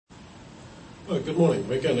Well, good morning.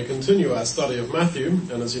 We're going to continue our study of Matthew,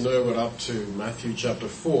 and as you know, we're up to Matthew chapter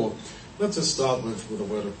 4. Let's just start with a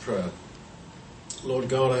word of prayer. Lord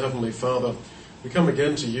God, our Heavenly Father, we come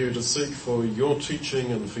again to you to seek for your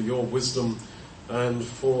teaching and for your wisdom and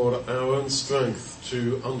for our own strength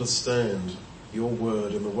to understand your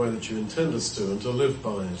word in the way that you intend us to and to live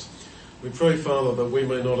by it. We pray, Father, that we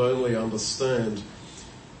may not only understand,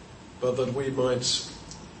 but that we might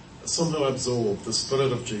somehow absorb the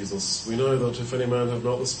Spirit of Jesus. We know that if any man have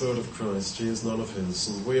not the Spirit of Christ, he is none of his.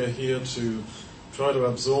 And we are here to try to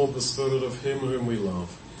absorb the Spirit of him whom we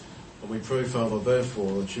love. And we pray, Father,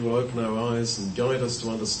 therefore, that you will open our eyes and guide us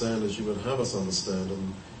to understand as you would have us understand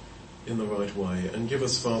and in the right way. And give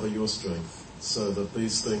us, Father, your strength so that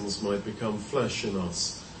these things might become flesh in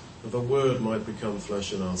us, that the word might become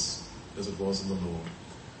flesh in us as it was in the Lord.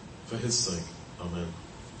 For his sake, amen.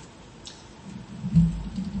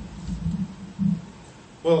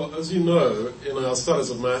 Well, as you know, in our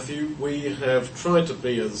studies of Matthew, we have tried to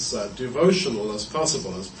be as devotional as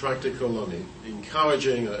possible, as practical and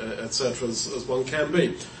encouraging, etc., as one can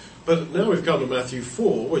be. But now we've come to Matthew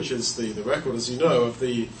 4, which is the record, as you know, of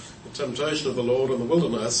the temptation of the Lord in the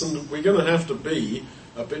wilderness, and we're going to have to be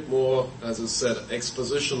a bit more, as is said,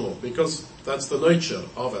 expositional, because that's the nature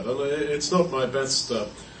of it. And it's not my best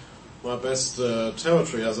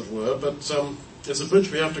territory, as it were, but it's a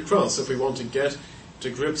bridge we have to cross if we want to get to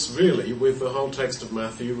grips really with the whole text of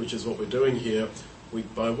Matthew, which is what we're doing here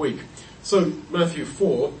week by week. So Matthew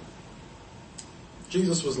 4,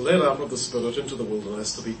 Jesus was led up of the Spirit into the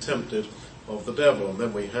wilderness to be tempted of the devil, and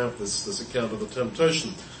then we have this account of the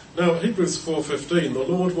temptation. Now Hebrews 4:15, the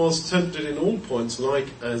Lord was tempted in all points like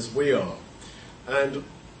as we are. And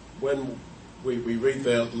when we read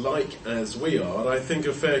there like as we are, I think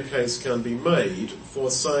a fair case can be made for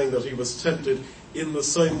saying that he was tempted in the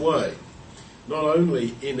same way. Not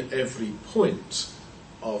only in every point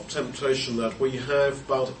of temptation that we have,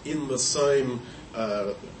 but in the same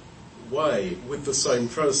way, with the same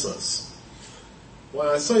process.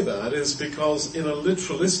 Why I say that is because in a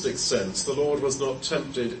literalistic sense, the Lord was not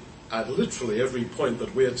tempted at literally every point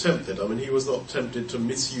that we are tempted. I mean, he was not tempted to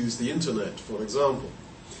misuse the internet, for example.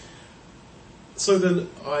 So then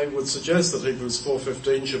I would suggest that Hebrews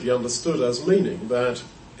 4:15 should be understood as meaning that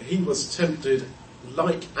he was tempted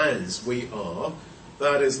like as we are.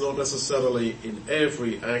 That is not necessarily in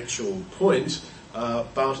every actual point,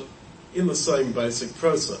 but in the same basic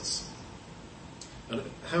process. And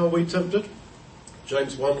how are we tempted?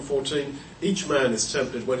 James 1:14, each man is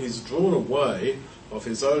tempted when he's drawn away of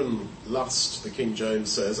his own lust, the King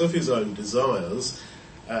James says, of his own desires,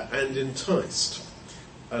 and enticed.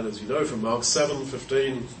 And as you know from Mark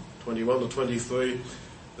 7:15, 21 to 23,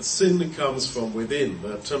 sin comes from within.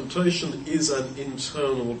 Temptation is an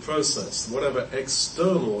internal process. Whatever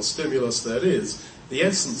external stimulus there is, the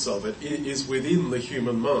essence of it is within the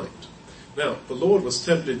human mind. Now, the Lord was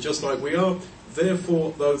tempted just like we are.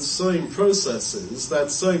 Therefore, those same processes, that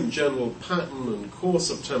same general pattern and course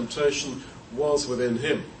of temptation was within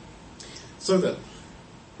him. So that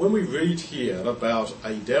when we read here about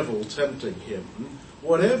a devil tempting him,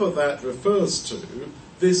 whatever that refers to,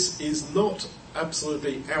 this is not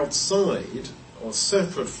absolutely outside or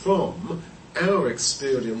separate from our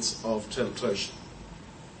experience of temptation.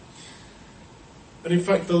 And in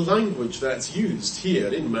fact, the language that's used here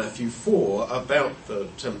in Matthew 4 about the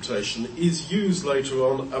temptation is used later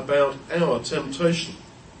on about our temptation.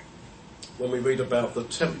 When we read about the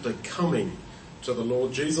tempter coming to the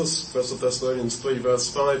Lord Jesus, 1 Thessalonians 3 verse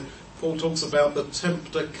 5, Paul talks about the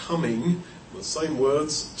tempter coming, the same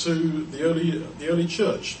words, to the early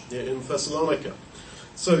church in Thessalonica.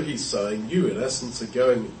 So he's saying you, in essence, are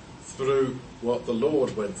going through what the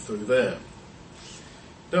Lord went through there.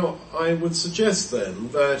 Now, I would suggest then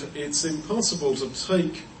that it's impossible to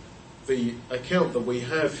take the account that we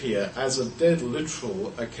have here as a dead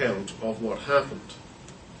literal account of what happened.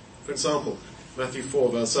 For example, Matthew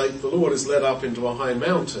 4 verse 8, the Lord is led up into a high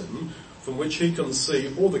mountain from which he can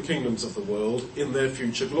see all the kingdoms of the world in their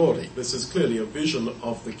future glory. This is clearly a vision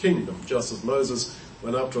of the kingdom, just as Moses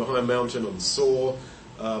went up to a high mountain and saw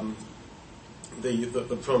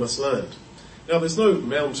the promised land. Now, there's no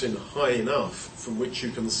mountain high enough from which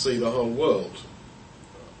you can see the whole world.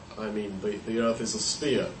 I mean, the earth is a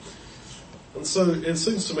sphere. And so it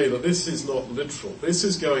seems to me that this is not literal. This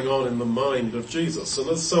is going on in the mind of Jesus.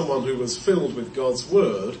 And as someone who was filled with God's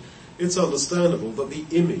word, it's understandable that the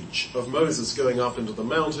image of Moses going up into the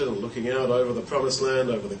mountain and looking out over the promised land,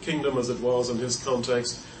 over the kingdom as it was in his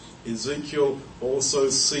context, Ezekiel also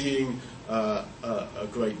seeing a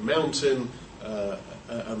great mountain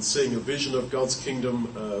and seeing a vision of God's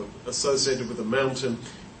kingdom associated with the mountain,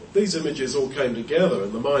 these images all came together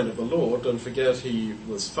in the mind of the Lord. Don't forget he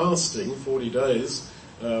was fasting 40 days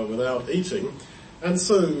without eating. And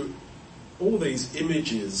so all these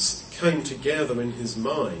images came together in his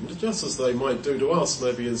mind, just as they might do to us,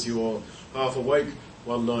 maybe as you're half awake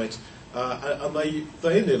one night. And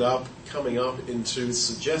they ended up coming up into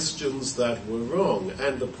suggestions that were wrong.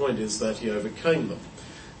 And the point is that he overcame them.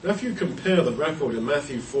 Now, if you compare the record in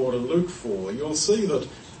Matthew 4 and Luke 4, you'll see that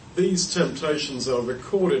these temptations are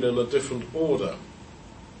recorded in a different order.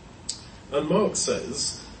 And Mark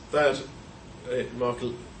says that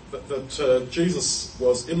Jesus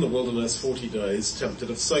was in the wilderness 40 days tempted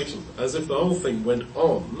of Satan, as if the whole thing went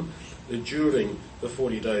on during the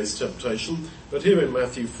 40 days temptation. But here in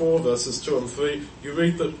Matthew 4, verses 2 and 3, you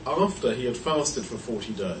read that after he had fasted for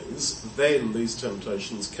 40 days, then these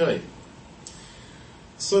temptations came.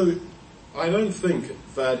 So I don't think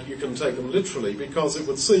that you can take them literally, because it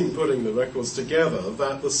would seem, putting the records together,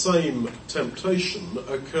 that the same temptation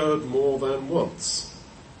occurred more than once.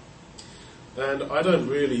 And I don't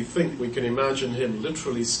really think we can imagine him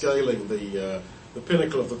literally scaling the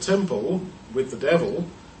pinnacle of the temple with the devil,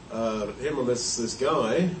 him and this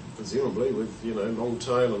guy, presumably with, long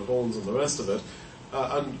tail and horns and the rest of it,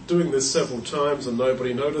 and doing this several times and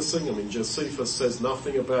nobody noticing. I mean, Josephus says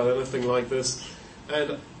nothing about anything like this.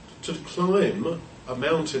 And to climb a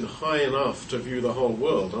mountain high enough to view the whole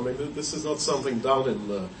world, I mean, this is not something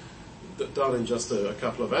done in just a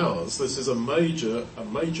couple of hours. This is a major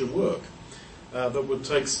work that would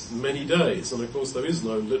take many days. And of course, there is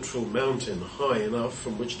no literal mountain high enough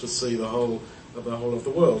from which to see the whole of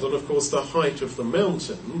the world. And of course, the height of the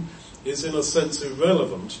mountain is in a sense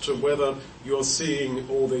irrelevant to whether you're seeing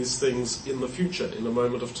all these things in the future, in a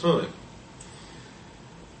moment of time.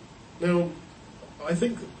 Now, I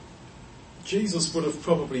think Jesus would have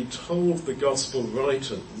probably told the gospel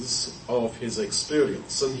writers of his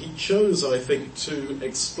experience, and he chose, I think, to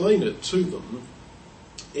explain it to them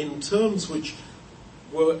in terms which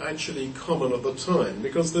were actually common at the time,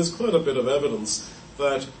 because there's quite a bit of evidence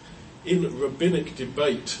that in rabbinic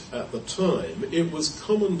debate at the time, it was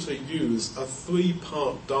common to use a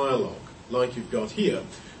three-part dialogue, like you've got here,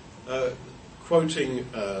 quoting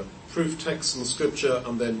proof texts from Scripture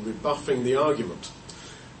and then rebuffing the argument.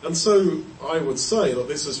 And so I would say that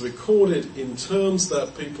this is recorded in terms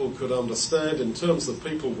that people could understand, in terms that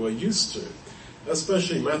people were used to.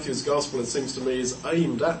 Especially Matthew's Gospel, it seems to me, is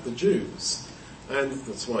aimed at the Jews. And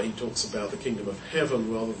that's why he talks about the kingdom of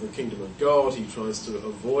heaven rather than the kingdom of God. He tries to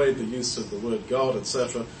avoid the use of the word God,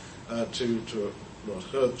 etc., to not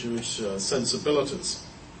hurt Jewish sensibilities.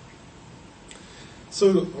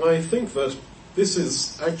 So I think that this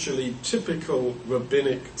is actually typical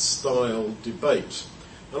rabbinic style debate.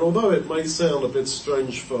 And although it may sound a bit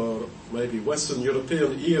strange for maybe Western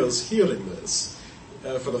European ears hearing this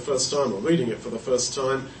for the first time, or reading it for the first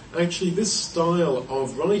time, actually this style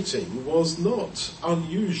of writing was not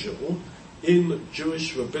unusual in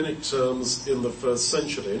Jewish rabbinic terms in the first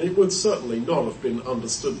century, and it would certainly not have been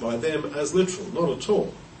understood by them as literal, not at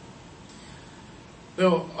all.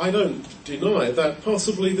 Now, I don't deny that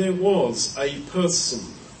possibly there was a person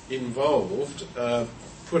involved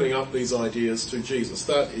putting up these ideas to Jesus.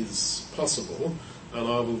 That is possible, and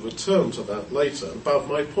I will return to that later. But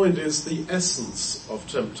my point is, the essence of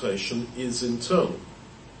temptation is internal.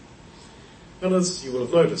 And as you will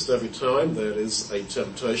have noticed, every time there is a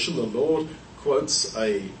temptation, the Lord quotes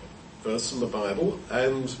a verse from the Bible,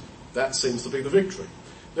 and that seems to be the victory.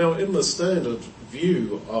 Now, in the standard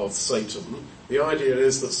view of Satan, the idea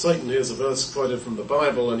is that Satan hears a verse quoted from the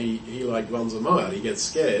Bible and he runs a mile. He gets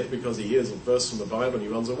scared because he hears a verse from the Bible and he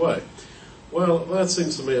runs away. Well, that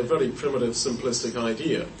seems to me a very primitive, simplistic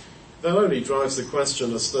idea. That only drives the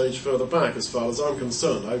question a stage further back as far as I'm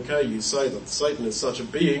concerned. Okay, you say that Satan is such a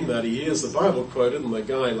being that he hears the Bible quoted and the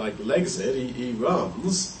guy legs it, he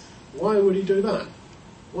runs. Why would he do that?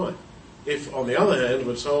 Why? If, on the other hand,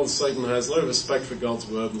 we're told Satan has no respect for God's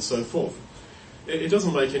word and so forth. It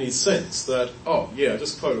doesn't make any sense that,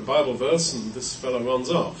 just quote a Bible verse and this fellow runs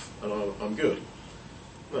off and I'm good.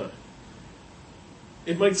 No.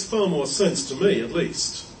 It makes far more sense to me, at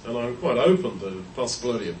least, and I'm quite open to the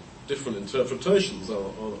possibility of different interpretations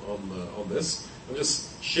on this. I'm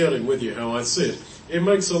just sharing with you how I see it. It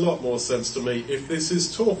makes a lot more sense to me if this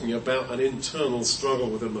is talking about an internal struggle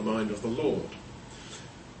within the mind of the Lord.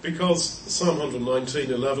 Because Psalm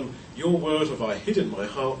 119:11, your word have I hid in my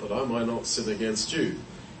heart that I might not sin against you.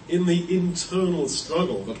 In the internal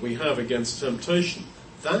struggle that we have against temptation,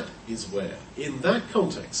 that is where, in that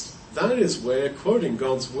context, that is where quoting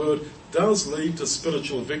God's word does lead to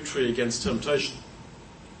spiritual victory against temptation.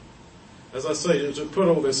 As I say, to put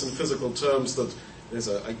all this in physical terms, that there's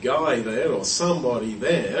a guy there or somebody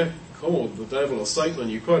there called the devil or Satan, and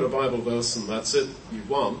you quote a Bible verse and that's it, you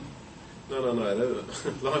won. No.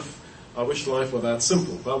 Life, I wish life were that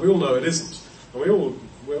simple, but we all know it isn't. And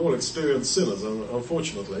we're all experienced sinners,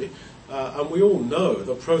 unfortunately, and we all know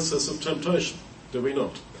the process of temptation, do we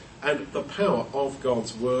not? And the power of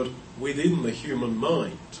God's word within the human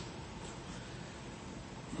mind.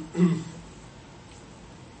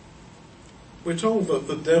 We're told that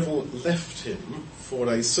the devil left him for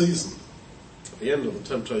a season. At the end of the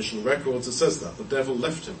temptation records it says that. The devil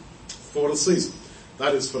left him for a season.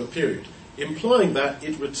 That is, for a period. Implying that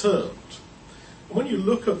it returned. And when you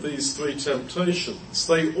look at these three temptations,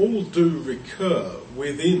 they all do recur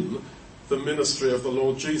within the ministry of the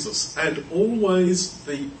Lord Jesus. And always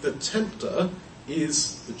the tempter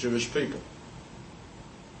is the Jewish people.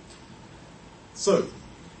 So,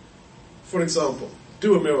 for example,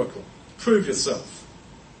 do a miracle. Prove yourself.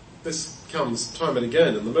 This comes time and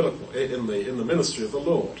again in the ministry of the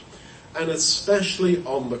Lord, and especially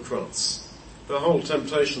on the cross. The whole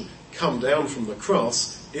temptation, come down from the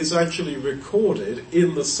cross, is actually recorded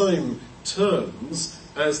in the same terms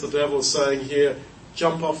as the devil saying here,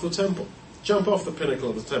 jump off the temple. Jump off the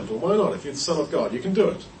pinnacle of the temple. Why not? If you're the Son of God, you can do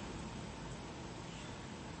it.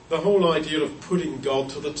 The whole idea of putting God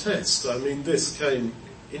to the test, I mean, this came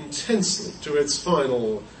intensely to its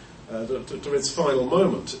final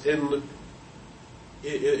moment in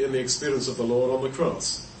the experience of the Lord on the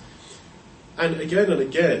cross. And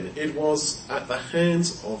again, it was at the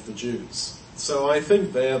hands of the Jews. So I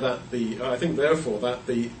think therefore that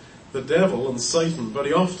the devil and Satan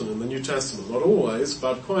very often in the New Testament, not always,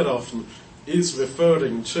 but quite often, is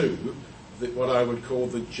referring to what I would call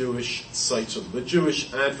the Jewish Satan, the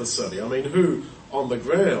Jewish adversary. I mean, who on the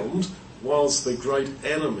ground was the great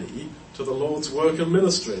enemy to the Lord's work and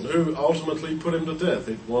ministry, and who ultimately put him to death?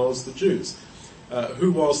 It was the Jews.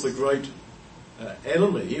 Who was the great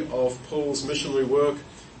enemy of Paul's missionary work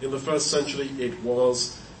in the first century? It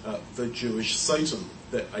was the Jewish Satan,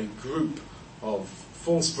 a group of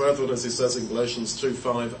false brethren, as he says in Galatians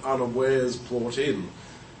 2:5, unawares brought in.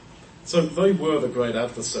 So they were the great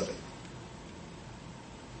adversary.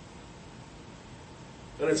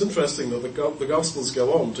 And it's interesting that the Gospels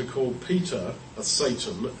go on to call Peter a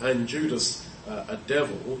Satan and Judas a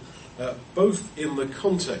devil, both in the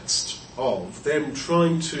context of them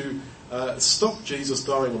trying to stop Jesus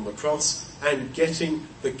dying on the cross and getting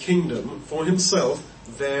the kingdom for himself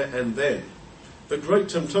there and then. The great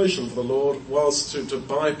temptation for the Lord was to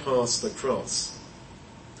bypass the cross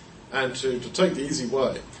and to take the easy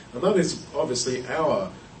way. And that is obviously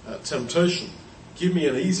our temptation. Give me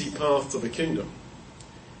an easy path to the kingdom.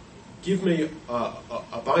 Give me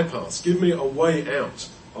a bypass. Give me a way out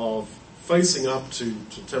of facing up to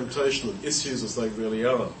temptation and issues as they really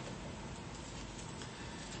are.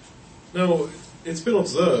 Now, it's been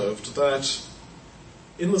observed that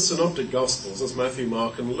in the Synoptic Gospels, as Matthew,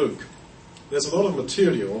 Mark and Luke, there's a lot of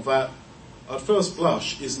material that at first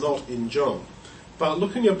blush is not in John. But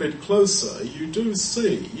looking a bit closer, you do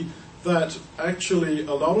see that actually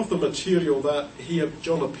a lot of the material that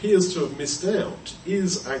John appears to have missed out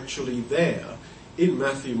is actually there in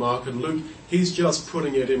Matthew, Mark and Luke. He's just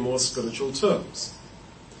putting it in more spiritual terms.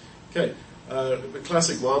 Okay, the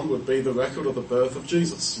classic one would be the record of the birth of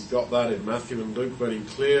Jesus. You've got that in Matthew and Luke very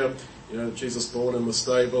clear. You know, Jesus born in the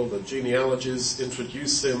stable, the genealogies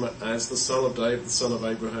introduce him as the son of David, the son of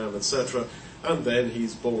Abraham, etc., and then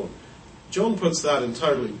he's born. John puts that in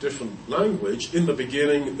totally different language. In the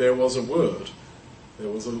beginning there was a word. There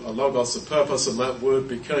was a logos, a purpose, and that word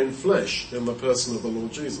became flesh in the person of the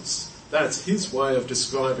Lord Jesus. That's his way of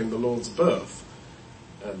describing the Lord's birth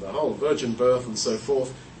and the whole virgin birth and so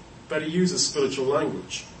forth, but he uses spiritual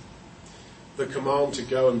language. The command to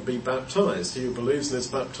go and be baptized. He who believes and is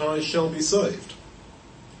baptized shall be saved.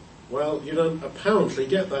 Well, you don't apparently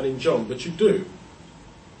get that in John, but you do.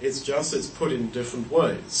 It's put in different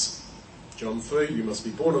ways. John 3, you must be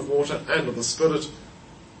born of water and of the Spirit,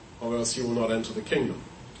 or else you will not enter the kingdom.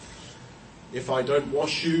 If I don't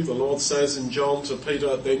wash you, the Lord says in John to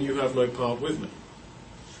Peter, then you have no part with me.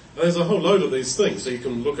 And there's a whole load of these things. So you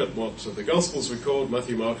can look at what the Gospels record,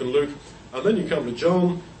 Matthew, Mark and Luke, and then you come to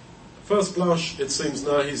John. First blush, it seems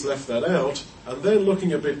now he's left that out, and then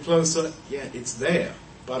looking a bit closer, yeah, it's there,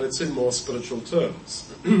 but it's in more spiritual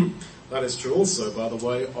terms. That is true also, by the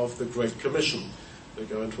way, of the Great Commission. They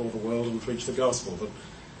go into all the world and preach the gospel.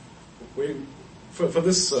 But for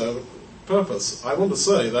this purpose, I want to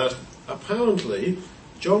say that apparently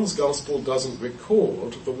John's gospel doesn't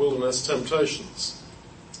record the wilderness temptations.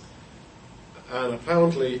 And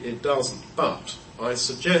apparently it doesn't. But I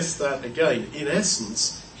suggest that, again, in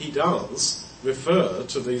essence, he does, refer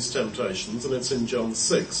to these temptations, and it's in John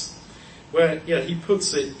 6, where he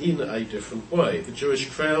puts it in a different way. The Jewish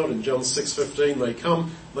crowd in John 6:15, they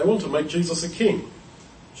come, they want to make Jesus a king,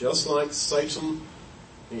 just like Satan.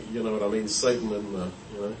 You know what I mean? Satan in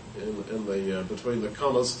the between the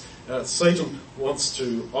commas. Satan wants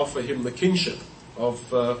to offer him the kingship of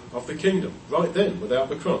the kingdom right then, without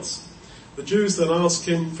the cross. The Jews then ask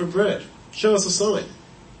him for bread. Show us a sign.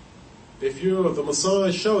 If you're the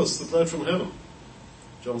Messiah, show us the bread from heaven.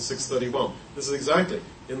 John 6:31. This is exactly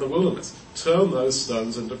in the wilderness. Turn those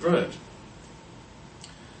stones into bread.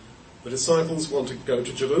 The disciples want to go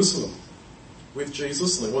to Jerusalem with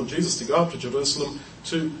Jesus, and they want Jesus to go up to Jerusalem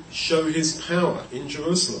to show his power in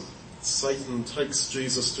Jerusalem. Satan takes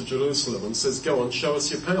Jesus to Jerusalem and says, go on, show us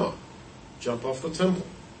your power. Jump off the temple.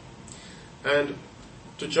 And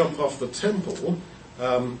to jump off the temple,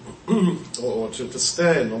 or to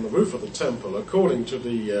stand on the roof of the temple, according to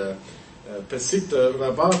the Pesita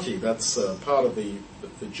Rabbati, that's part of the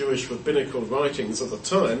Jewish rabbinical writings at the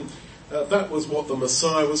time, that was what the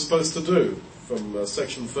Messiah was supposed to do. From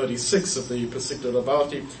section 36 of the Pesita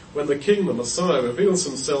Rabbati, when the king, the Messiah, reveals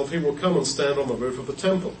himself, he will come and stand on the roof of the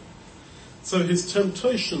temple. So his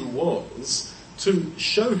temptation was to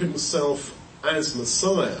show himself as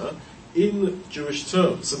Messiah in Jewish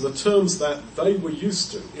terms, in the terms that they were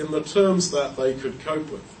used to, in the terms that they could cope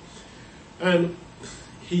with. And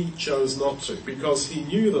he chose not to, because he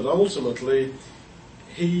knew that ultimately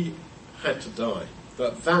he had to die.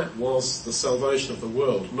 That was the salvation of the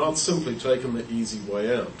world, not simply taking the easy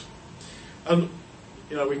way out. And,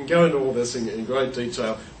 we can go into all this in great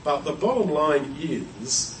detail, but the bottom line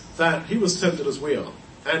is that he was tempted as we are.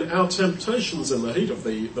 And our temptations in the heat of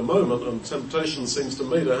the moment, and temptation seems to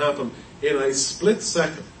me to happen in a split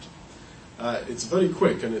second. It's very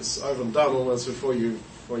quick, and it's over and done almost before you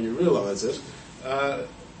realise it.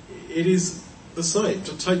 It is the same,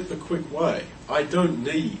 to take the quick way. I don't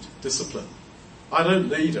need discipline. I don't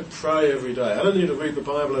need to pray every day. I don't need to read the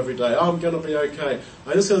Bible every day. I'm going to be okay.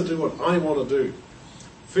 I'm just going to do what I want to do.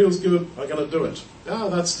 Feels good, I'm going to do it.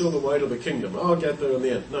 That's still the way to the kingdom. I'll get there in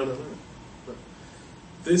the end. No.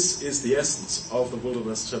 This is the essence of the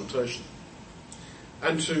wilderness temptation.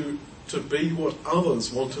 And to be what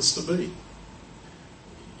others want us to be.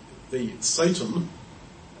 Satan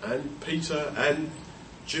and Peter and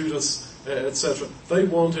Judas, etc., they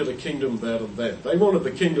wanted a kingdom there and then. They wanted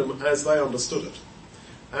the kingdom as they understood it.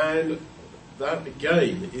 And that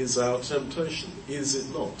again is our temptation, is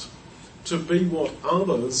it not? To be what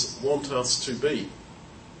others want us to be.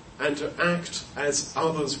 And to act as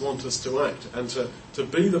others want us to act. And to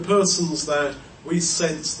be the persons that we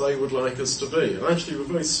sense they would like us to be. And actually we're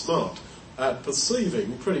very smart at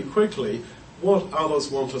perceiving pretty quickly what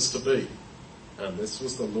others want us to be. And this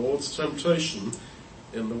was the Lord's temptation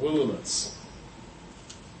in the wilderness.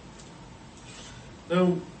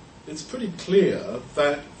 Now, it's pretty clear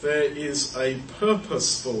that there is a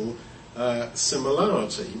purposeful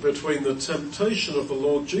similarity between the temptation of the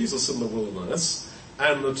Lord Jesus in the wilderness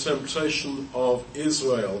and the temptation of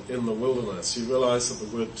Israel in the wilderness. You realise that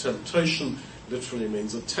the word temptation literally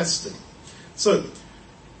means a testing. So,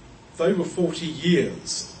 they were 40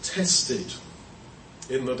 years tested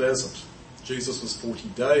in the desert. Jesus was 40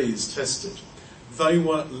 days tested. They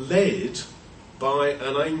were led by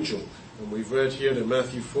an angel. And we've read here in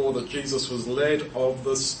Matthew 4 that Jesus was led of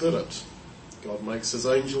the Spirit. God makes his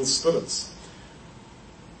angels spirits.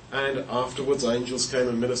 And afterwards angels came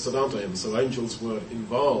and ministered unto him. So angels were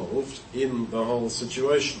involved in the whole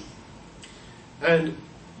situation. And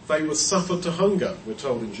they were suffered to hunger, we're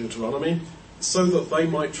told in Deuteronomy, so that they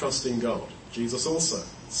might trust in God. Jesus also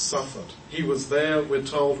suffered. He was there, we're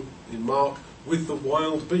told in Mark, with the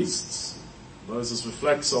wild beasts. Moses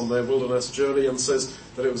reflects on their wilderness journey and says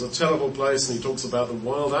that it was a terrible place, and he talks about the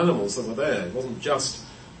wild animals that were there. It wasn't just,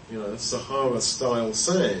 Sahara-style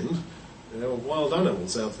sand. There were wild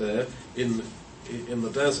animals out there in the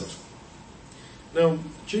desert. Now,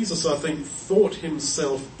 Jesus, I think, thought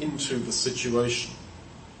himself into the situation.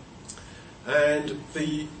 And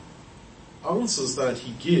the answers that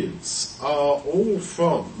he gives are all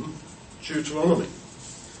from Deuteronomy.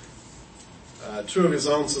 Two of his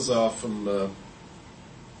answers are from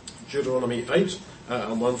Deuteronomy 8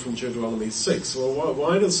 and one from Deuteronomy 6. Well,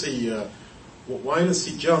 why does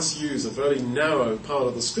he just use a very narrow part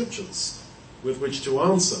of the scriptures with which to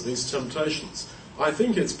answer these temptations? I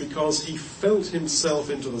think it's because he felt himself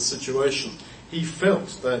into the situation. He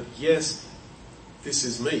felt that, yes, this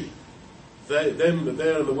is me. They're in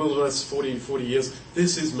the wilderness 40 years.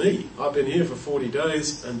 This is me. I've been here for 40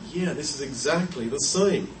 days, and this is exactly the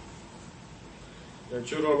same.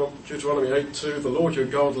 Deuteronomy 8:2, the Lord your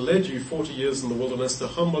God led you 40 years in the wilderness to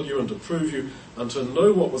humble you and to prove you and to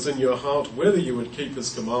know what was in your heart, whether you would keep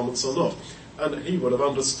his commandments or not. And he would have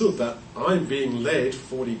understood that I'm being led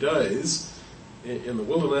 40 days in the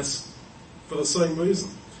wilderness for the same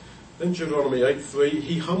reason. Then Deuteronomy 8:3,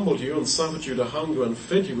 he humbled you and suffered you to hunger and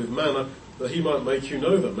fed you with manna, that he might make you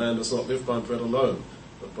know that man does not live by bread alone,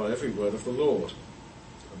 but by every word of the Lord.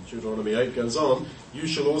 And Deuteronomy 8 goes on, you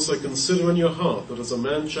shall also consider in your heart that as a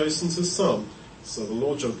man chastens his son, so the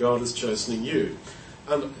Lord your God is chastening you.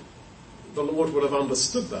 And the Lord would have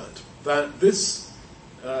understood that this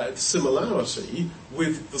similarity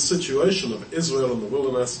with the situation of Israel in the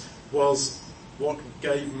wilderness was what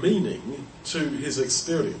gave meaning to his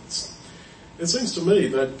experience. It seems to me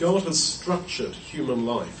that God has structured human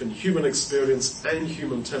life and human experience and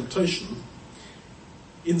human temptation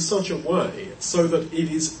in such a way so that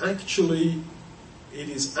it is actually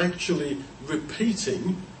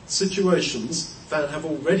repeating situations that have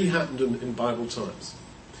already happened in Bible times.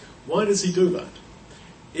 Why does he do that?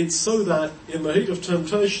 It's so that in the heat of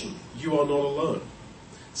temptation you are not alone.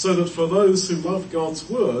 So that for those who love God's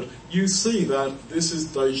word, you see that this is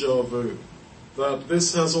deja vu, that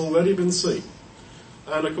this has already been seen.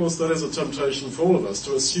 And of course that is a temptation for all of us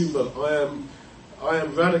to assume that I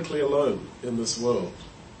am radically alone in this world,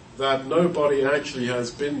 that nobody actually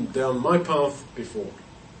has been down my path before,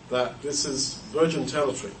 that this is virgin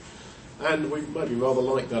territory. And we maybe rather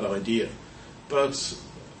like that idea. But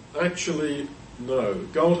actually, no.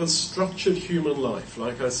 God has structured human life,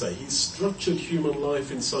 like I say. He's structured human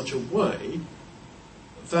life in such a way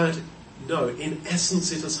that, no, in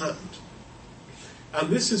essence it has happened. And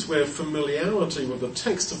this is where familiarity with the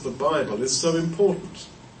text of the Bible is so important.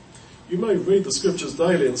 You may read the scriptures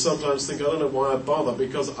daily and sometimes think, I don't know why I bother,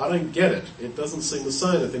 because I don't get it. It doesn't seem to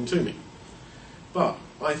say anything to me. But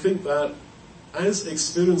I think that as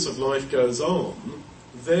experience of life goes on,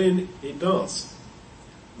 then it does.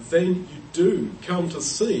 Then you do come to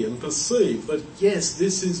see and perceive that, yes,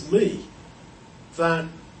 this is me. That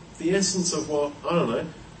the essence of what, I don't know,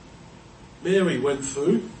 Mary went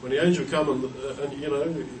through when the angel came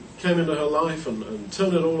and came into her life and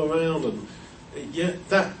turned it all around, and yet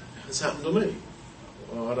that has happened to me.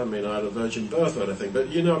 Well, I don't mean I had a virgin birth or anything, but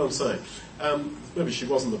you know what I'm saying. Maybe she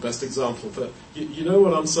wasn't the best example, but you know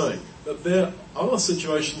what I'm saying. That there are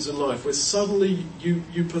situations in life where suddenly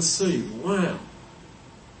you perceive, wow,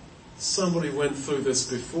 somebody went through this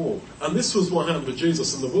before. And this was what happened to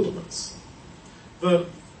Jesus in the wilderness. That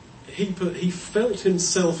he felt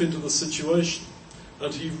himself into the situation,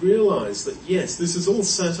 and he realized that, yes, this is all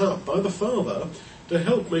set up by the Father to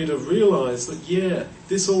help me to realize that, yeah,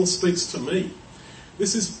 this all speaks to me.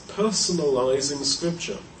 This is personalizing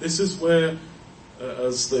Scripture. This is where,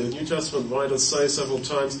 as the New Testament writers say several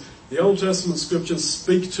times, the Old Testament Scriptures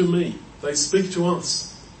speak to me. They speak to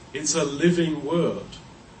us. It's a living word.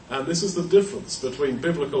 And this is the difference between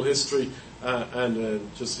biblical history and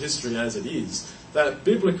just history as it is. That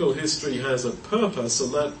biblical history has a purpose,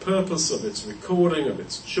 and that purpose of its recording, of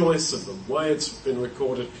its choice, of the way it's been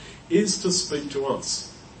recorded, is to speak to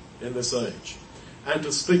us in this age. And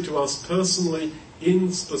to speak to us personally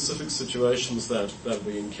in specific situations that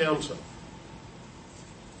we encounter.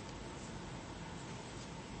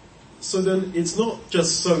 So then it's not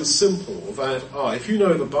just so simple that, if you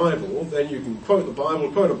know the Bible, then you can quote the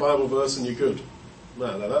Bible, quote a Bible verse, and you're good.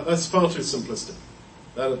 No, that's far too simplistic.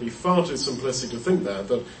 That would be far too simplistic to think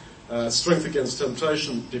that strength against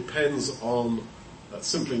temptation depends on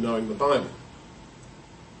simply knowing the Bible.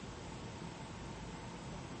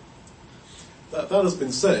 That has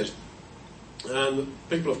been said, and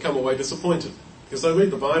people have come away disappointed, because they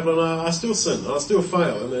read the Bible and I still sin, I still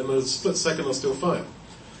fail, and in a split second I still fail.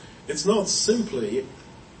 It's not simply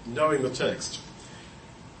knowing the text.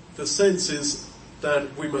 The sense is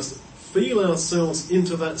that we must feel ourselves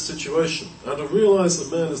into that situation and to realize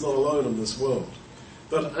that man is not alone in this world.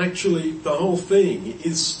 That actually the whole thing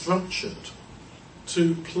is structured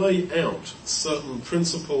to play out certain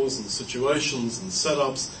principles and situations and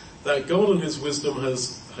setups that God in his wisdom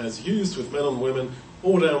has used with men and women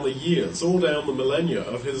all down the years, all down the millennia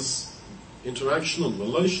of his interaction and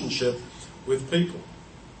relationship with people.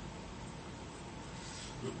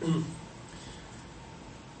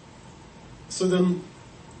 So then,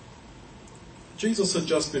 Jesus had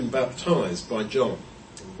just been baptized by John.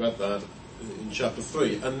 We read that in chapter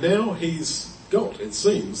 3. And now he's got, it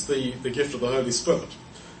seems, the gift of the Holy Spirit.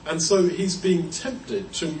 And so he's being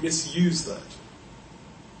tempted to misuse that.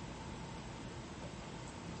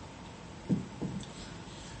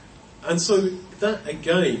 And so that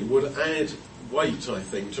again would add weight, I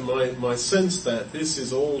think, to my sense that this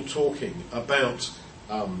is all talking about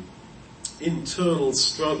internal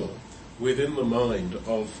struggle within the mind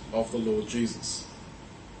of the Lord Jesus.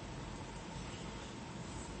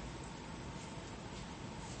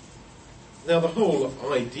 Now, the whole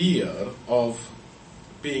idea of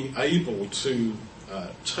being able to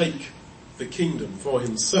take the kingdom for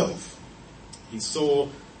himself, he saw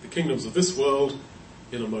the kingdoms of this world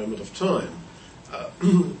in a moment of time.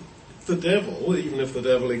 The devil, even if the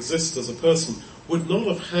devil exists as a person, would not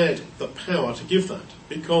have had the power to give that,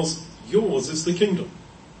 because yours is the kingdom.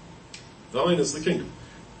 Thine is the kingdom,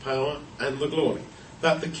 power and the glory.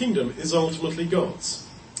 That the kingdom is ultimately God's.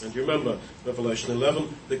 And you remember Revelation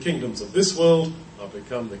 11, the kingdoms of this world are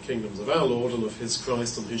become the kingdoms of our Lord and of his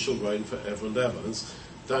Christ, and he shall reign forever and ever. As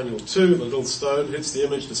Daniel 2, the little stone hits the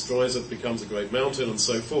image, destroys it, becomes a great mountain, and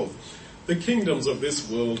so forth. The kingdoms of this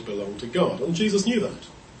world belong to God, and Jesus knew that.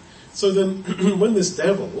 So then, when this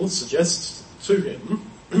devil suggests to him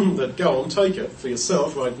that go on, take it for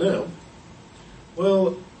yourself right now,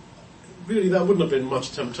 well, really that wouldn't have been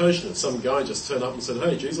much temptation if some guy just turned up and said,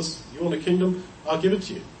 hey, Jesus, you want a kingdom? I'll give it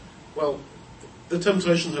to you. Well, the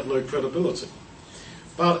temptation had no credibility.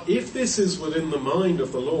 But if this is within the mind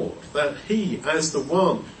of the Lord, that he, as the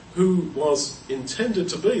one who was intended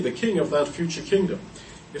to be the king of that future kingdom,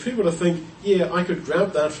 if he were to think, yeah, I could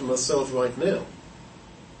grab that for myself right now,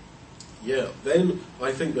 yeah, then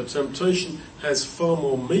I think the temptation has far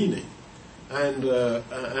more meaning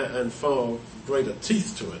and far greater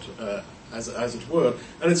teeth to it, as it were,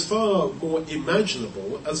 and it's far more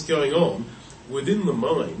imaginable as going on within the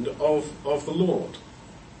mind of the Lord.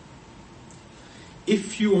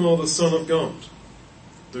 If you are the Son of God,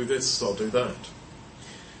 do this or do that.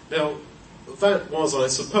 Now, that was, I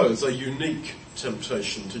suppose, a unique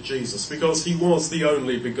temptation to Jesus, because he was the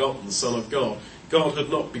only begotten Son of God. God had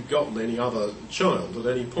not begotten any other child at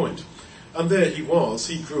any point. And there he was,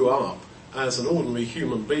 he grew up as an ordinary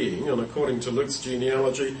human being, and according to Luke's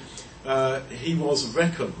genealogy, he was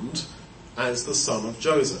reckoned as the son of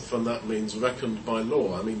Joseph, and that means reckoned by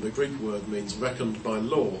law. I mean, the Greek word means reckoned by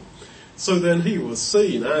law. So then he was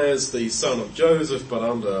seen as the son of Joseph, but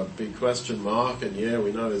under a big question mark, and yeah,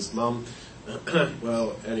 we know his mum.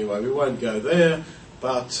 Well, anyway, we won't go there,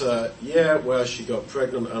 but she got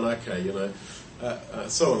pregnant, and okay,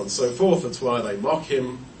 so on and so forth. That's why they mock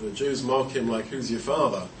him. The Jews mock him like, who's your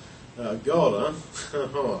father? God,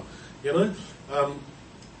 huh?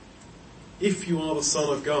 If you are the Son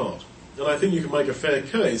of God. And I think you can make a fair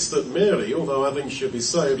case that Mary, although I think she'll be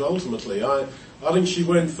saved ultimately, I think she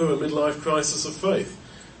went through a midlife crisis of faith.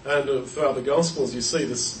 And throughout the Gospels you see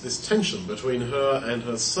this tension between her and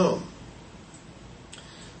her son.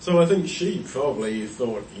 So I think she probably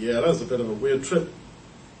thought, yeah, that was a bit of a weird trip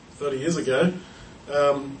 30 years ago. I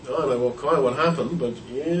don't know quite what happened, but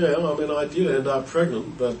yeah, I mean, I did end up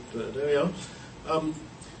pregnant, but there we are.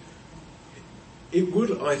 It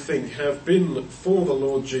would, I think, have been for the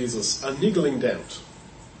Lord Jesus a niggling doubt.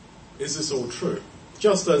 Is this all true?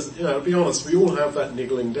 Just as, to be honest, we all have that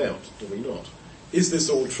niggling doubt, do we not? Is this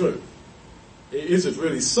all true? Is it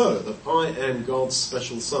really so that I am God's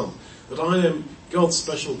special son? That I am God's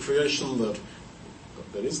special creation, that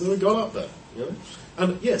is there a God up there?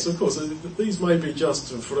 And yes, of course, these may be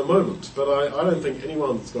just for a moment, but I don't think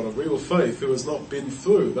anyone's got a real faith who has not been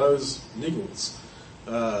through those niggles.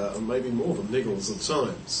 And maybe more than niggles at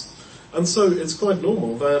times. And so it's quite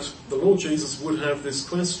normal that the Lord Jesus would have this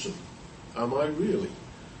question: am I really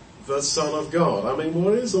the Son of God? I mean,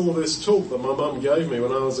 what is all this talk that my mum gave me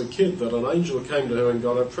when I was a kid, that an angel came to her and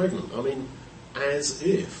got her pregnant? I mean, as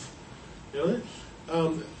if.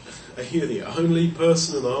 Are you the only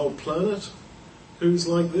person in the whole planet who's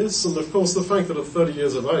like this? And of course the fact that at 30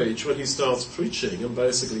 years of age, when he starts preaching and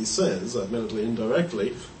basically says, admittedly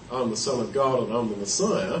indirectly, I'm the Son of God and I'm the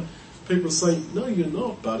Messiah, people say, no, you're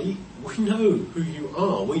not, buddy. We know who you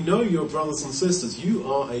are. We know your brothers and sisters. You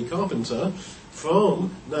are a carpenter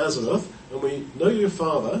from Nazareth, and we know your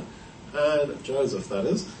father, and Joseph, that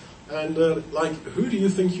is. And, who do you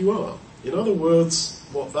think you are? In other words,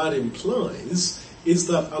 what that implies is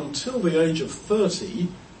that until the age of 30,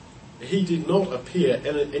 he did not appear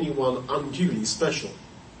anyone unduly special.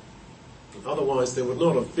 Otherwise, there would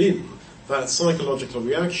not have been that psychological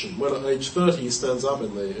reaction when at age 30 he stands up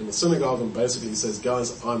in the synagogue and basically says,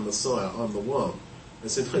 guys, I'm Messiah, I'm the one. They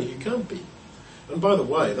said, no, you can't be. And by the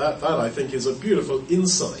way, that I think is a beautiful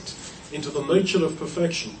insight into the nature of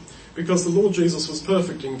perfection, because the Lord Jesus was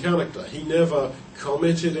perfect in character. He never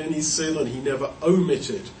committed any sin, and he never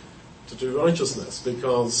omitted to do righteousness,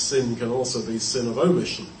 because sin can also be sin of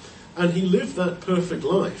omission. And he lived that perfect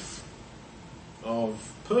life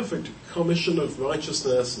of perfect commission of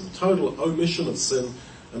righteousness and total omission of sin,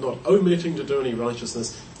 and not omitting to do any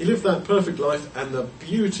righteousness. He lived that perfect life, and the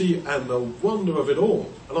beauty and the wonder of it all,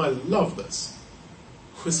 and I love this,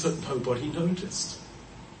 was that nobody noticed.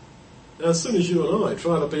 Now, as soon as you and I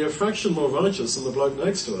try to be a fraction more righteous than the bloke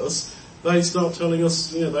next to us, they start telling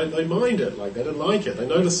us, they mind it, like they don't like it, they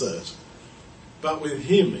notice it. But with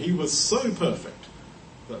him, he was so perfect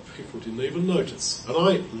that people didn't even notice. And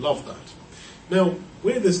I love that. Now,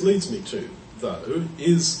 where this leads me to, though,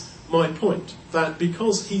 is my point, that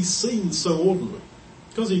because he seemed so ordinary,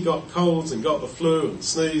 because he got colds and got the flu and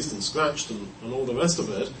sneezed and scratched and all the rest of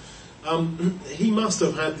it, he must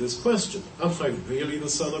have had this question: am I really the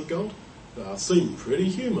Son of God? I seem pretty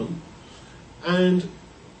human. And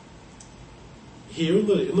here in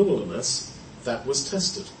the wilderness, that was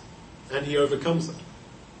tested, and he overcomes it.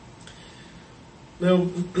 Now,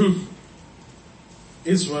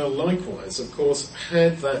 Israel likewise, of course,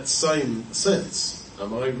 had that same sense.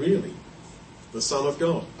 Am I really the Son of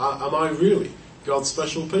God? Am I really God's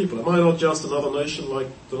special people? Am I not just another nation like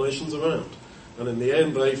the nations around? And in the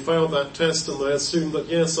end, they failed that test, and they assumed that,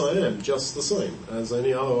 yes, I am just the same as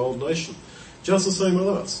any other old nation. Just the same with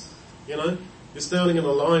us. You're standing in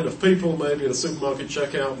a line of people, maybe at a supermarket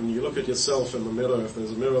checkout, and you look at yourself in the mirror, if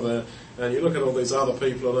there's a mirror there, and you look at all these other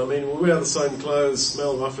people, and we wear the same clothes,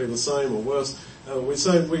 smell roughly the same or worse.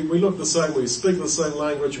 We look the same, we speak the same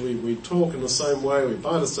language, we talk in the same way, we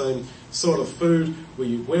buy the same sort of food,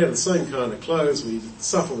 we wear the same kind of clothes, we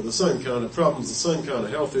suffer with the same kind of problems, the same kind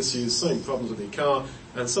of health issues, same problems with your car,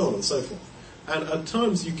 and so on and so forth. And at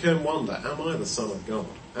times you can wonder, am I the Son of God?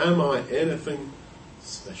 Am I anything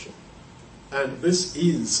special? And this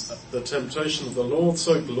is the temptation of the Lord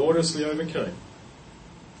so gloriously overcame.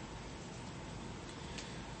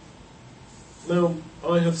 Now,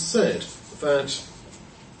 I have said that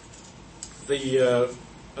the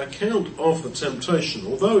account of the temptation,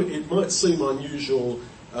 although it might seem unusual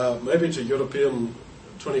maybe to European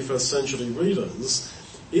 21st century readers,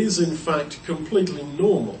 is in fact completely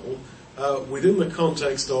normal within the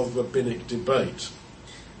context of rabbinic debate.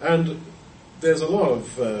 And there's a lot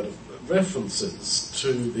of references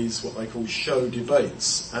to these what they call show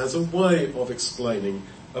debates as a way of explaining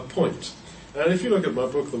a point. And if you look at my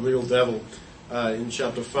book, The Real Devil, in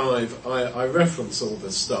chapter 5, I reference all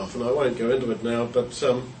this stuff, and I won't go into it now, but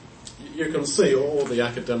you can see all the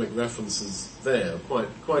academic references there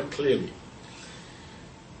quite clearly.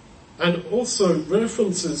 And also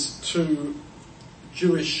references to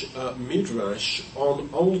Jewish midrash on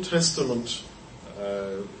Old Testament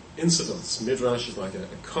incidents. Midrash is like a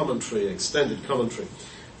commentary, extended commentary.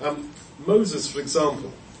 Moses, for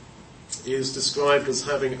example, is described as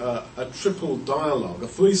having a triple dialogue, a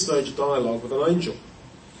three-stage dialogue with an angel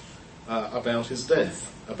about his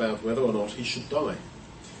death, about whether or not he should die.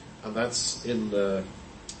 And that's in the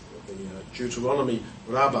Deuteronomy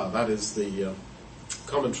Rabbah, that is the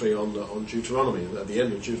commentary on Deuteronomy, at the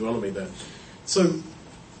end of Deuteronomy there. So,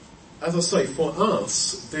 as I say, for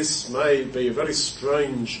us, this may be a very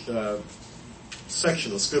strange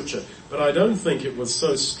section of Scripture, but I don't think it was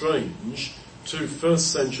so strange to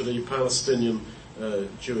first century Palestinian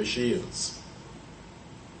Jewish ears.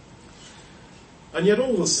 And yet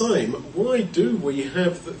all the same, why do we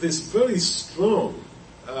have this very strong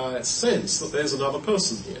sense that there's another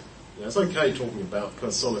person here? Now, it's okay talking about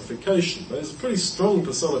personification, but it's a pretty strong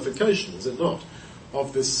personification, is it not,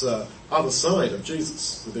 of this other side of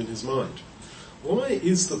Jesus within his mind. Why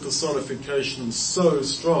is the personification so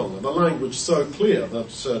strong and the language so clear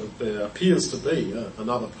that there appears to be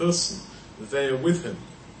another person there with him?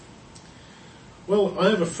 Well, I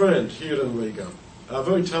have a friend here in Riga, a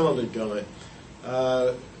very talented guy,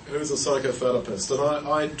 who's a psychotherapist, and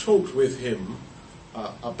I talked with him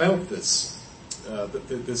about this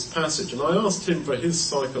passage, and I asked him for his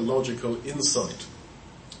psychological insight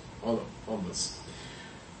on this.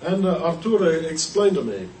 And Arturo explained to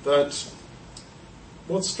me that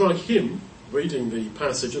what struck him reading the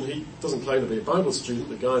passage, and he doesn't claim to be a Bible student,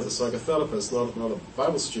 the guy's a psychotherapist, not a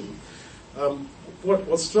Bible student,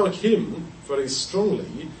 what struck him very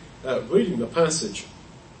strongly reading the passage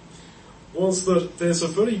was that there's a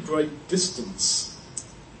very great distance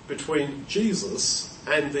between Jesus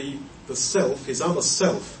and the self, his other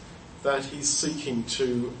self, that he's seeking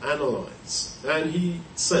to analyze. And he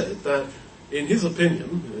said that, in his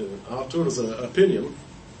opinion, Arturo's opinion,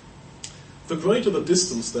 the greater the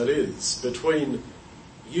distance that is between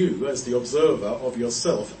you as the observer of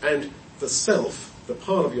yourself and the self, the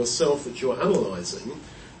part of yourself that you're analysing,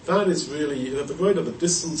 that is really, the greater the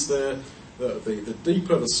distance there, the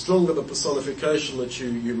deeper, the stronger the personification that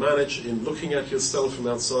you manage in looking at yourself from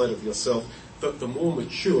outside of yourself, that the more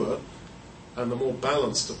mature and the more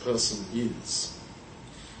balanced a person is.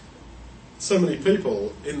 So many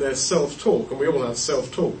people in their self-talk, and we all have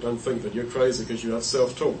self-talk, don't think that you're crazy because you have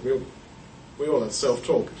self-talk, we all have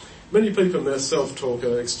self-talk. Many people in their self-talk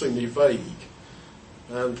are extremely vague,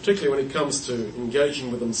 and particularly when it comes to engaging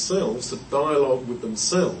with themselves, to dialogue with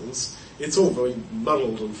themselves, it's all very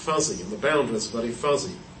muddled and fuzzy, and the boundaries are very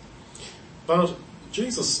fuzzy. But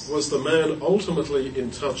Jesus was the man ultimately in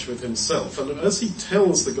touch with himself, and as he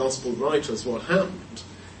tells the gospel writers what happened,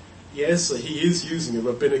 yes, he is using a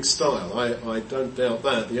rabbinic style. I don't doubt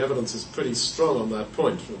that. The evidence is pretty strong on that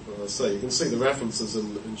point. As I say, you can see the references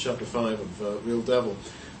in chapter 5 of Real Devil.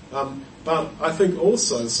 But I think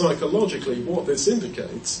also psychologically what this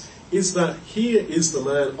indicates is that here is the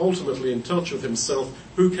man ultimately in touch with himself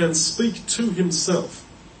who can speak to himself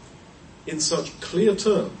in such clear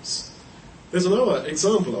terms. There's another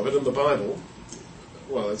example of it in the Bible.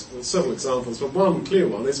 Well, there's several examples, but one clear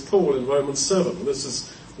one is Paul in Romans 7. And this is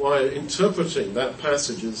why interpreting that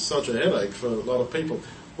passage is such a headache for a lot of people,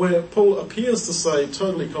 where Paul appears to say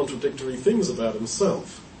totally contradictory things about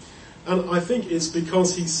himself. And I think it's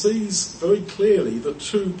because he sees very clearly the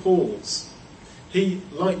two Pauls. He,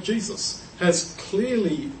 like Jesus, he's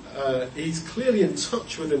clearly in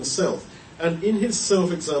touch with himself, and in his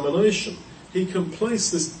self-examination, he can place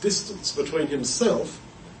this distance between himself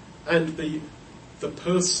and the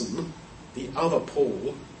person, the other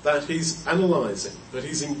Paul, that he's analysing, that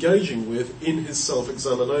he's engaging with in his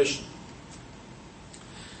self-examination.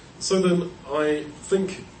 So then I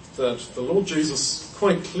think that the Lord Jesus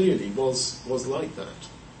quite clearly was like that.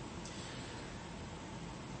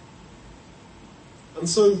 And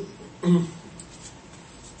so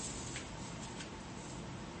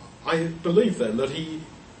I believe then that he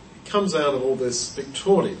comes out of all this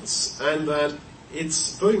victorious, and that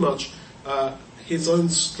it's very much his own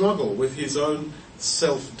struggle with his own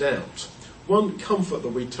self-doubt. One comfort that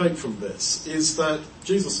we take from this is that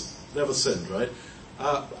Jesus never sinned, right?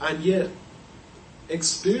 And yet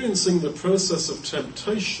experiencing the process of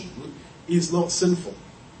temptation is not sinful.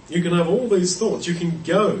 You can have all these thoughts. You can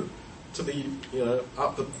go to the,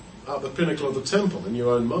 up the pinnacle of the temple in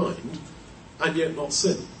your own mind, and yet not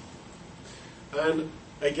sin. And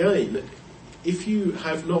again, if you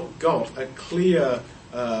have not got a clear,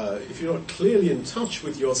 if you're not clearly in touch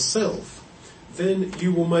with yourself, then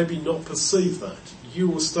you will maybe not perceive that. You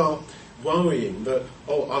will start worrying that,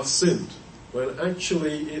 oh, I've sinned, when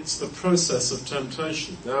actually it's the process of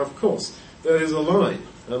temptation. Now, of course, there is a line,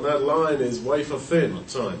 and that line is wafer thin at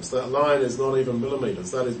times. That line is not even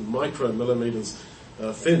millimetres, that is micromillimetres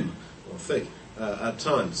thin or thick at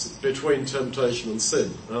times between temptation and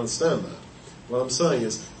sin. I understand that. What I'm saying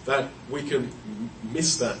is that we can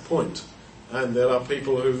miss that point, and there are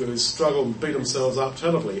people who struggle and beat themselves up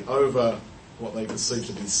terribly over what they perceive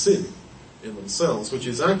to be sin in themselves, which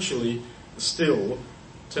is actually still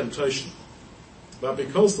temptation. But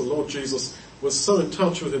because the Lord Jesus was so in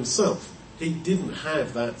touch with himself, he didn't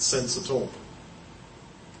have that sense at all.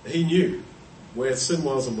 He knew where sin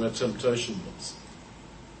was and where temptation was.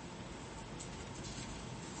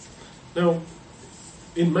 Now,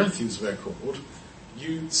 in Matthew's record,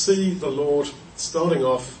 you see the Lord starting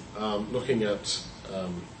off looking at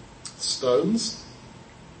stones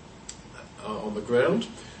on the ground.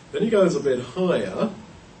 Then he goes a bit higher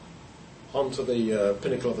onto the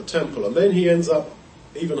pinnacle of the temple, and then he ends up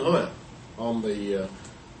even higher on the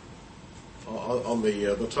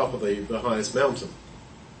top of the highest mountain.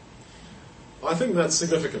 I think that's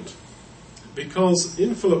significant, because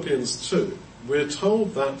in Philippians 2 we're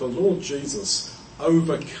told that the Lord Jesus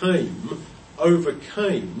overcame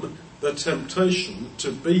the temptation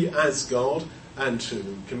to be as God and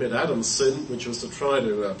to commit Adam's sin, which was to try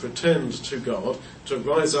to pretend to God, to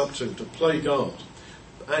rise up to play God.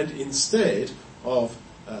 And instead of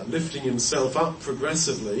lifting himself up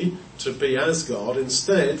progressively to be as God,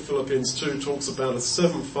 instead Philippians 2 talks about a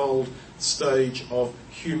sevenfold stage of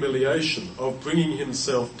humiliation, of bringing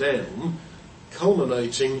himself down,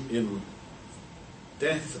 culminating in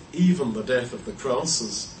death, even the death of the cross,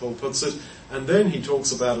 as Paul puts it, and then he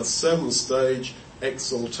talks about a 7-stage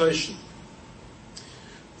exaltation.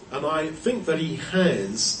 And I think that he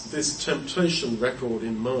has this temptation record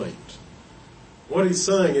in mind. What he's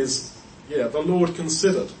saying is, the Lord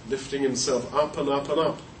considered lifting himself up and up and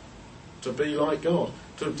up to be like God,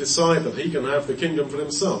 to decide that he can have the kingdom for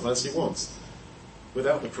himself as he wants,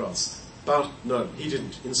 without the cross. But no, he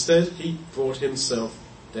didn't. Instead, he brought himself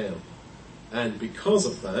down. And because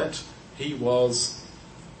of that, he was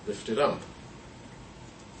lifted up.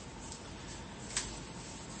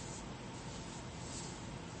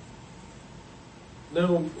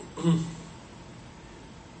 Now,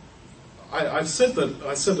 I said at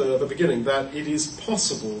the beginning that it is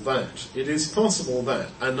possible that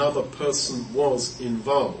another person was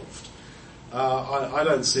involved. I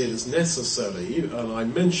don't see it as necessary, and I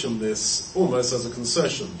mention this almost as a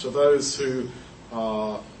concession to those who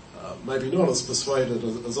are maybe not as persuaded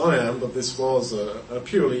as I am, but this was a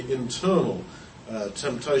purely internal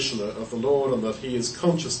temptation of the Lord, and that he is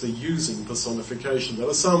consciously using personification. There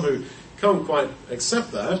are some who can't quite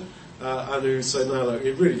accept that, and who say, no,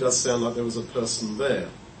 it really does sound like there was a person there.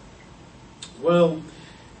 Well,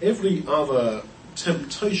 every other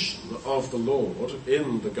temptation of the Lord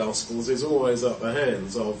in the Gospels is always at the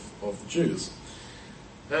hands of the Jews.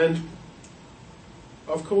 And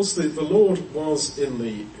of course the Lord was in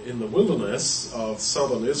the wilderness of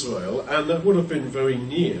southern Israel, and that would have been very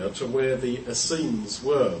near to where the Essenes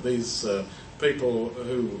were, these people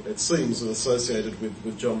who it seems are associated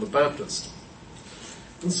with John the Baptist.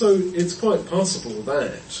 And so it's quite possible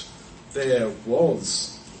that there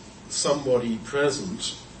was somebody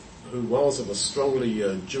present who was of a strongly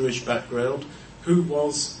Jewish background, who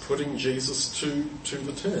was putting Jesus to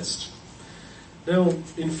the test. Now,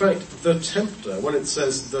 in fact, the tempter, when it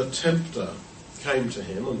says the tempter came to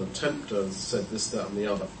him, and the tempter said this, that and the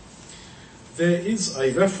other, there is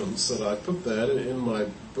a reference that I put there in my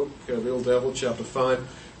book, Real Devil, chapter 5,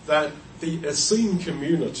 that the Essene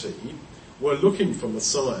community were looking for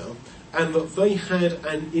Messiah, and that they had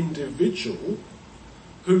an individual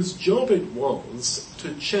whose job it was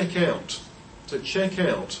to check out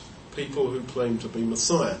people who claimed to be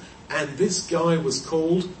Messiah. And this guy was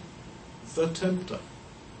called the tempter.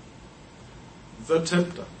 The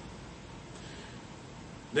tempter.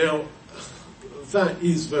 Now, that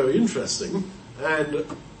is very interesting, and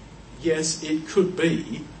yes, it could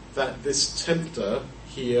be that this tempter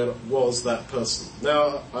here was that person.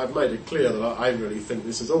 Now, I've made it clear that I really think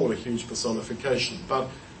this is all a huge personification, but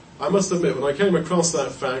I must admit, when I came across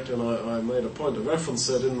that fact, and I made a point to reference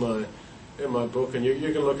it in my book, and you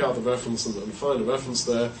can look out the reference and find a reference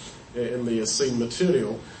there in the Essene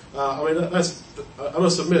material. I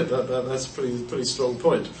must admit that's a pretty strong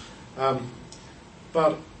point.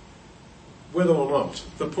 But whether or not,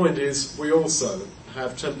 the point is we also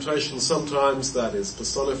have temptation. Sometimes that is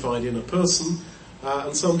personified in a person,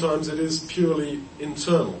 and sometimes it is purely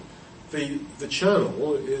internal. The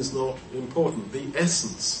channel is not important. The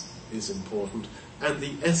essence is important, and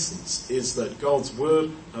the essence is that God's word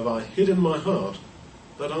have I hid in my heart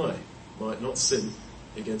that I might not sin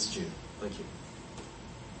against you. Thank you.